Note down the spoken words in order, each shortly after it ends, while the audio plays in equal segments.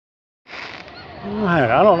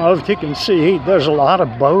I don't know if you can see, there's a lot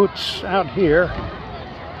of boats out here.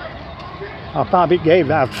 I probably gave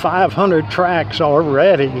out 500 tracts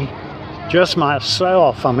already, just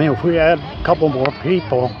myself. I mean, if we had a couple more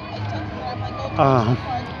people.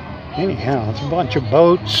 Anyhow, it's a bunch of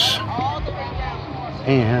boats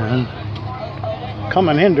and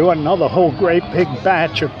coming into another whole great big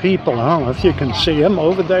batch of people. I don't know if you can see them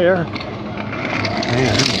over there.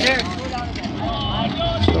 And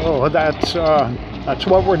so that's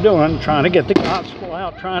what we're doing, trying to get the gospel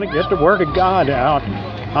out, trying to get the word of God out.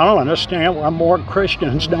 I don't understand why more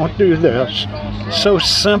Christians don't do this. It's so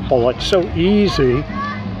simple, it's so easy,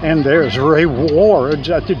 and there's rewards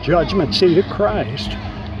at the judgment seat of Christ.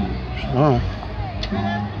 So,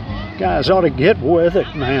 guys ought to get with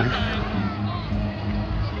it, man.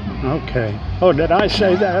 Okay. Oh, did I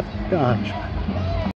say that? Gosh.